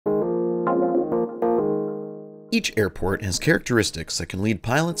Each airport has characteristics that can lead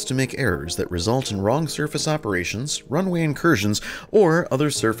pilots to make errors that result in wrong surface operations, runway incursions, or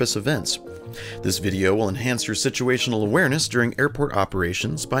other surface events. This video will enhance your situational awareness during airport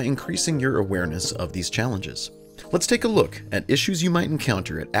operations by increasing your awareness of these challenges. Let's take a look at issues you might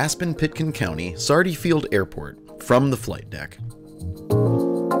encounter at Aspen-Pitkin County, Sardy Field Airport from the flight deck.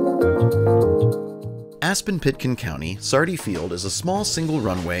 Aspen-Pitkin County, Sardy Field is a small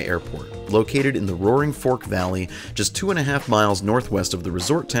single-runway airport located in the Roaring Fork Valley just 2.5 miles northwest of the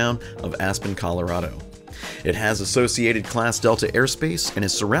resort town of Aspen, Colorado. It has associated Class Delta airspace and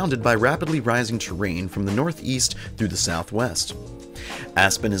is surrounded by rapidly rising terrain from the northeast through the southwest.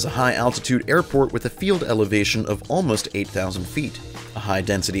 Aspen is a high-altitude airport with a field elevation of almost 8,000 feet. A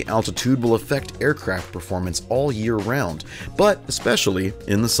high-density altitude will affect aircraft performance all year round, but especially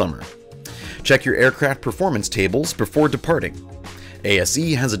in the summer. Check your aircraft performance tables before departing.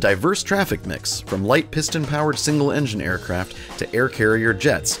 ASE has a diverse traffic mix, from light piston-powered single-engine aircraft to air carrier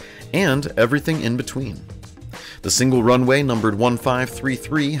jets, and everything in between. The single runway numbered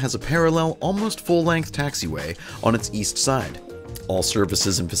 1533 has a parallel, almost full-length taxiway on its east side. All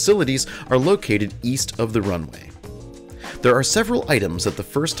services and facilities are located east of the runway. There are several items that the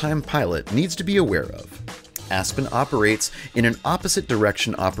first-time pilot needs to be aware of. Aspen operates in an opposite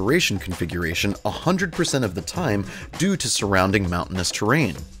direction operation configuration 100% of the time due to surrounding mountainous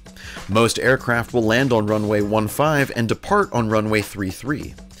terrain. Most aircraft will land on runway 15 and depart on runway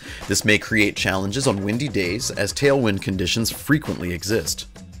 33. This may create challenges on windy days as tailwind conditions frequently exist.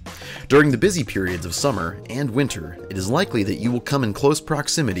 During the busy periods of summer and winter, it is likely that you will come in close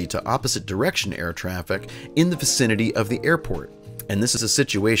proximity to opposite direction air traffic in the vicinity of the airport, and this is a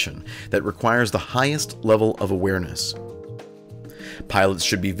situation that requires the highest level of awareness. Pilots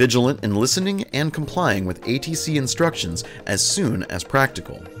should be vigilant in listening and complying with ATC instructions as soon as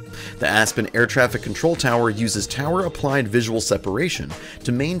practical. The Aspen Air Traffic Control Tower uses tower-applied visual separation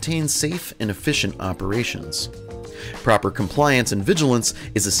to maintain safe and efficient operations. Proper compliance and vigilance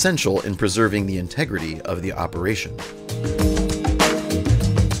is essential in preserving the integrity of the operation.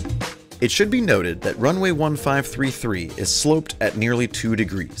 It should be noted that runway 1533 is sloped at nearly 2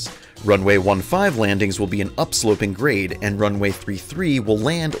 degrees. Runway 15 landings will be an upsloping grade, and runway 33 will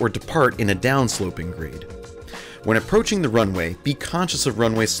land or depart in a downsloping grade. When approaching the runway, be conscious of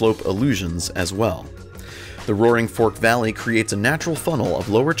runway slope illusions as well. The Roaring Fork Valley creates a natural funnel of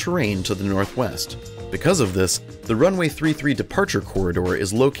lower terrain to the northwest. Because of this, the runway 33 departure corridor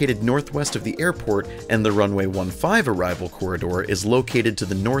is located northwest of the airport, and the runway 15 arrival corridor is located to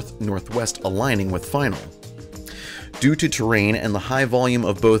the north-northwest, aligning with final. Due to terrain and the high volume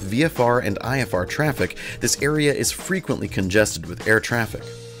of both VFR and IFR traffic, this area is frequently congested with air traffic.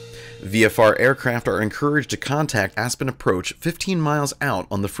 VFR aircraft are encouraged to contact Aspen Approach 15 miles out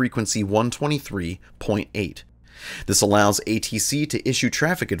on the frequency 123.8. This allows ATC to issue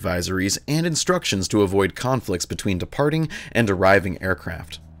traffic advisories and instructions to avoid conflicts between departing and arriving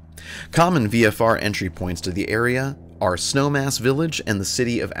aircraft. Common VFR entry points to the area are Snowmass Village and the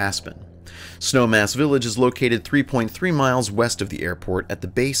City of Aspen. Snowmass Village is located 3.3 miles west of the airport at the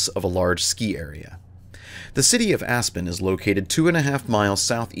base of a large ski area. The City of Aspen is located 2.5 miles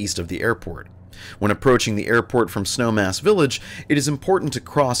southeast of the airport. When approaching the airport from Snowmass Village, it is important to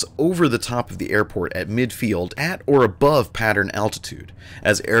cross over the top of the airport at midfield at or above pattern altitude,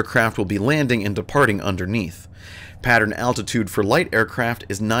 as aircraft will be landing and departing underneath. Pattern altitude for light aircraft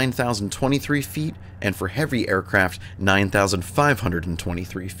is 9,023 feet, and for heavy aircraft,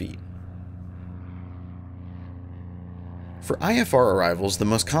 9,523 feet. For IFR arrivals, the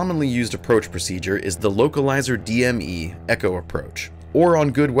most commonly used approach procedure is the localizer DME echo approach, or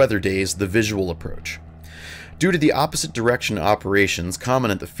on good weather days, the visual approach. Due to the opposite direction operations common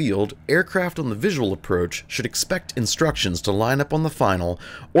at the field, aircraft on the visual approach should expect instructions to line up on the final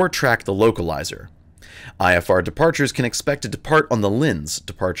or track the localizer. IFR departures can expect to depart on the LINDZ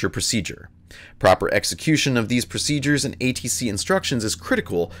departure procedure. Proper execution of these procedures and ATC instructions is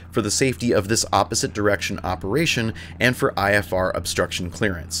critical for the safety of this opposite direction operation and for IFR obstruction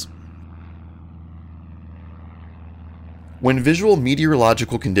clearance. When visual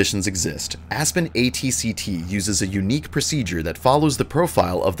meteorological conditions exist, Aspen ATCT uses a unique procedure that follows the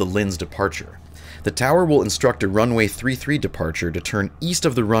profile of the LINDZ departure. The tower will instruct a runway 33 departure to turn east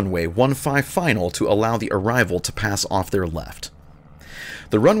of the runway 15 final to allow the arrival to pass off their left.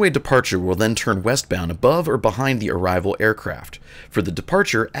 The runway departure will then turn westbound above or behind the arrival aircraft. For the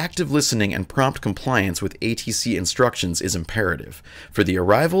departure, active listening and prompt compliance with ATC instructions is imperative. For the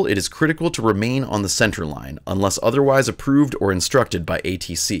arrival, it is critical to remain on the center line, unless otherwise approved or instructed by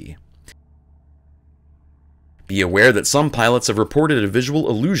ATC. Be aware that some pilots have reported a visual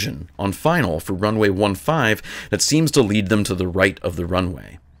illusion on final for runway 15 that seems to lead them to the right of the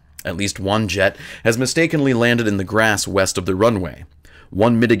runway. At least one jet has mistakenly landed in the grass west of the runway.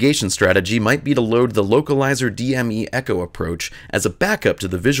 One mitigation strategy might be to load the localizer DME Echo approach as a backup to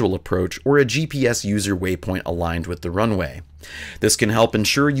the visual approach or a GPS user waypoint aligned with the runway. This can help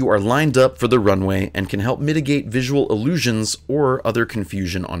ensure you are lined up for the runway and can help mitigate visual illusions or other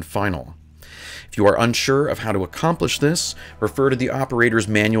confusion on final. If you are unsure of how to accomplish this, refer to the operator's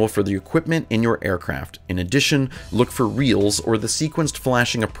manual for the equipment in your aircraft. In addition, look for reels or the sequenced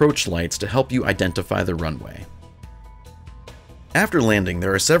flashing approach lights to help you identify the runway. After landing,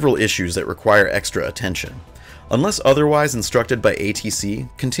 there are several issues that require extra attention. Unless otherwise instructed by ATC,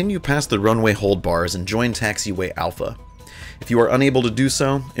 continue past the runway hold bars and join Taxiway Alpha. If you are unable to do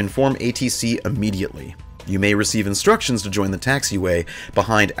so, inform ATC immediately. You may receive instructions to join the taxiway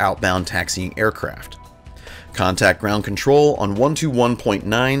behind outbound taxiing aircraft. Contact ground control on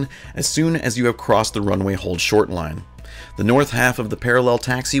 121.9 as soon as you have crossed the runway hold short line. The north half of the parallel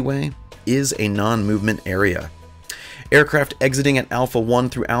taxiway is a non-movement area. Aircraft exiting at Alpha 1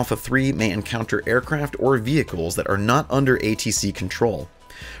 through Alpha 3 may encounter aircraft or vehicles that are not under ATC control.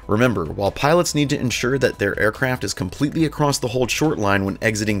 Remember, while pilots need to ensure that their aircraft is completely across the hold short line when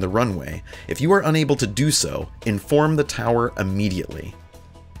exiting the runway, if you are unable to do so, inform the tower immediately.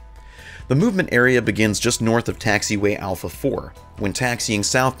 The movement area begins just north of Taxiway Alpha 4. When taxiing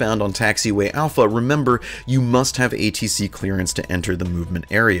southbound on Taxiway Alpha, remember you must have ATC clearance to enter the movement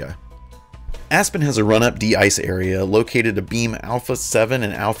area. Aspen has a run-up de-ice area located abeam Alpha 7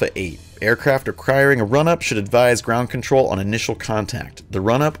 and Alpha 8. Aircraft requiring a run-up should advise ground control on initial contact. The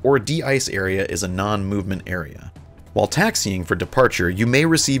run-up or de-ice area is a non-movement area. While taxiing for departure, you may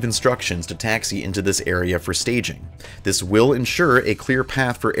receive instructions to taxi into this area for staging. This will ensure a clear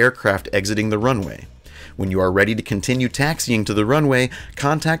path for aircraft exiting the runway. When you are ready to continue taxiing to the runway,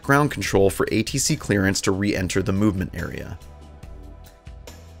 contact ground control for ATC clearance to re-enter the movement area.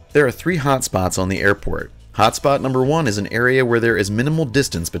 There are 3 hotspots on the airport. Hotspot number 1 is an area where there is minimal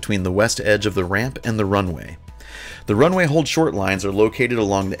distance between the west edge of the ramp and the runway. The runway hold short lines are located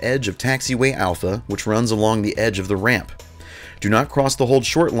along the edge of Taxiway Alpha, which runs along the edge of the ramp. Do not cross the hold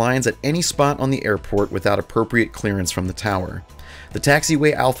short lines at any spot on the airport without appropriate clearance from the tower. The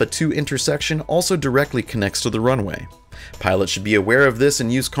Taxiway Alpha 2 intersection also directly connects to the runway. Pilots should be aware of this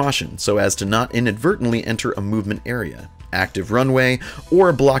and use caution so as to not inadvertently enter a movement area, active runway,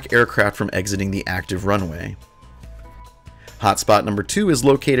 or block aircraft from exiting the active runway. Hotspot number 2 is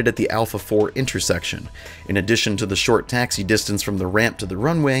located at the Alpha 4 intersection. In addition to the short taxi distance from the ramp to the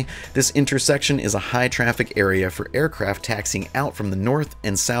runway, this intersection is a high traffic area for aircraft taxiing out from the north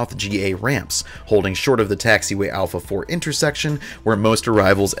and south GA ramps, holding short of the Taxiway Alpha 4 intersection where most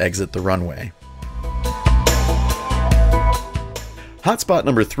arrivals exit the runway. Hotspot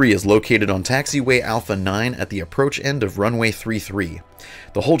number 3 is located on Taxiway Alpha 9 at the approach end of runway 33.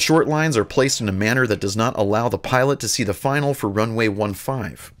 The hold short lines are placed in a manner that does not allow the pilot to see the final for runway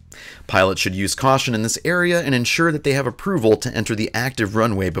 15. Pilots should use caution in this area and ensure that they have approval to enter the active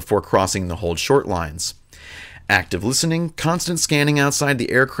runway before crossing the hold short lines. Active listening, constant scanning outside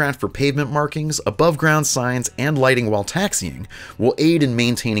the aircraft for pavement markings, above ground signs, and lighting while taxiing will aid in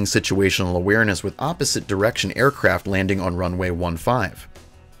maintaining situational awareness with opposite direction aircraft landing on runway 15.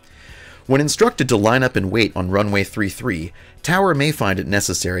 When instructed to line up and wait on runway 33, tower may find it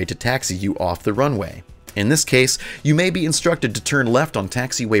necessary to taxi you off the runway. In this case, you may be instructed to turn left on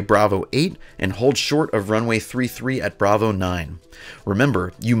Taxiway Bravo 8 and hold short of runway 33 at Bravo 9.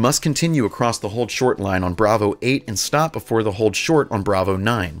 Remember, you must continue across the hold short line on Bravo 8 and stop before the hold short on Bravo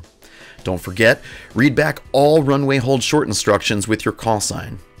 9. Don't forget, read back all runway hold short instructions with your call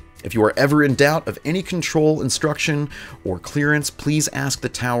sign. If you are ever in doubt of any control instruction or clearance, please ask the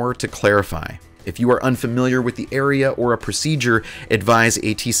tower to clarify. If you are unfamiliar with the area or a procedure, advise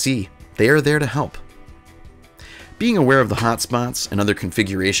ATC. They are there to help. Being aware of the hotspots and other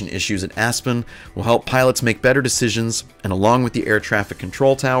configuration issues at Aspen will help pilots make better decisions and, along with the air traffic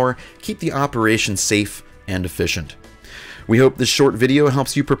control tower, keep the operation safe and efficient. We hope this short video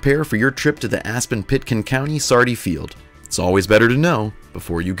helps you prepare for your trip to the Aspen-Pitkin County Sardy Field. It's always better to know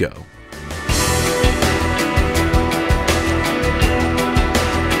before you go.